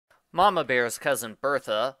Mama Bear's cousin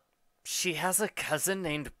Bertha. She has a cousin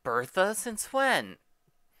named Bertha? Since when?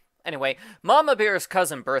 Anyway, Mama Bear's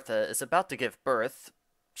cousin Bertha is about to give birth.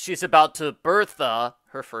 She's about to Bertha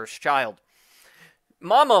her first child.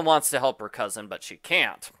 Mama wants to help her cousin, but she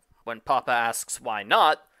can't. When Papa asks why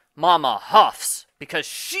not, Mama huffs, because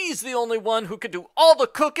she's the only one who can do all the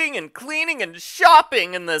cooking and cleaning and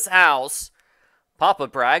shopping in this house. Papa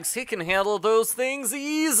brags he can handle those things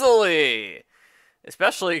easily.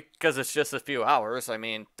 Especially because it's just a few hours. I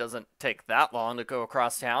mean, doesn't take that long to go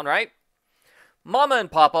across town, right? Mama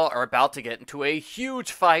and Papa are about to get into a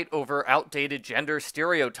huge fight over outdated gender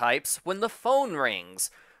stereotypes when the phone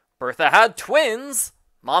rings. Bertha had twins.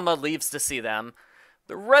 Mama leaves to see them.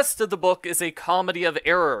 The rest of the book is a comedy of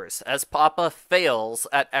errors as Papa fails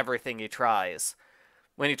at everything he tries.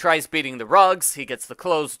 When he tries beating the rugs, he gets the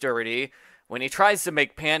clothes dirty. When he tries to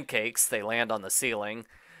make pancakes, they land on the ceiling.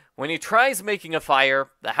 When he tries making a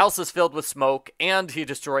fire, the house is filled with smoke, and he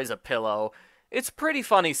destroys a pillow. It's pretty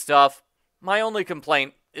funny stuff. My only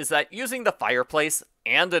complaint is that using the fireplace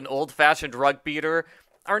and an old-fashioned rug beater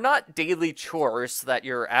are not daily chores that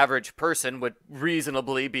your average person would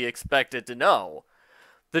reasonably be expected to know.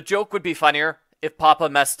 The joke would be funnier if Papa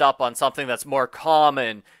messed up on something that's more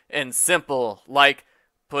common and simple, like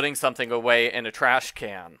putting something away in a trash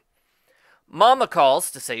can. Mama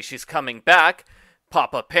calls to say she's coming back.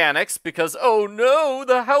 Papa panics because, oh no,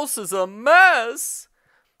 the house is a mess.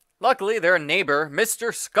 Luckily, their neighbor,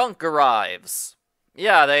 Mr. Skunk, arrives.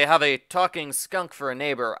 Yeah, they have a talking skunk for a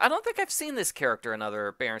neighbor. I don't think I've seen this character in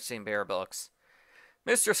other Berenstain Bear books.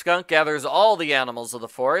 Mr. Skunk gathers all the animals of the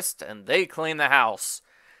forest, and they clean the house.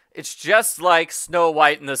 It's just like Snow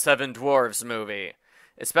White and the Seven Dwarfs movie,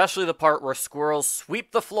 especially the part where squirrels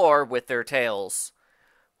sweep the floor with their tails.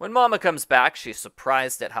 When Mama comes back, she's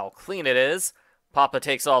surprised at how clean it is. Papa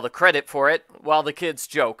takes all the credit for it, while the kids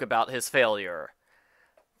joke about his failure.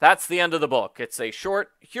 That's the end of the book. It's a short,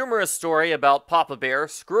 humorous story about Papa Bear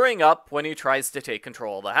screwing up when he tries to take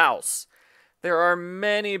control of the house. There are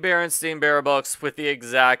many Berenstain Bear books with the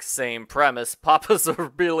exact same premise. Papa's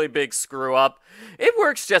a really big screw-up. It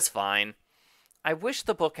works just fine. I wish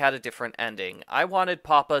the book had a different ending. I wanted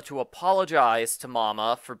Papa to apologize to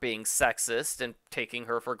Mama for being sexist and taking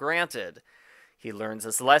her for granted. He learns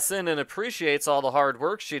his lesson and appreciates all the hard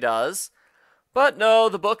work she does. But no,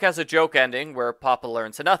 the book has a joke ending where Papa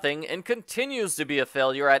learns nothing and continues to be a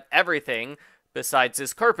failure at everything besides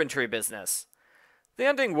his carpentry business. The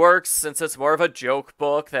ending works since it's more of a joke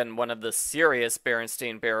book than one of the serious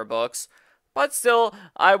Berenstain Bear books, but still,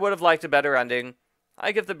 I would have liked a better ending.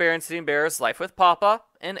 I give the Berenstain Bears Life with Papa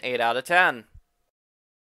an 8 out of 10.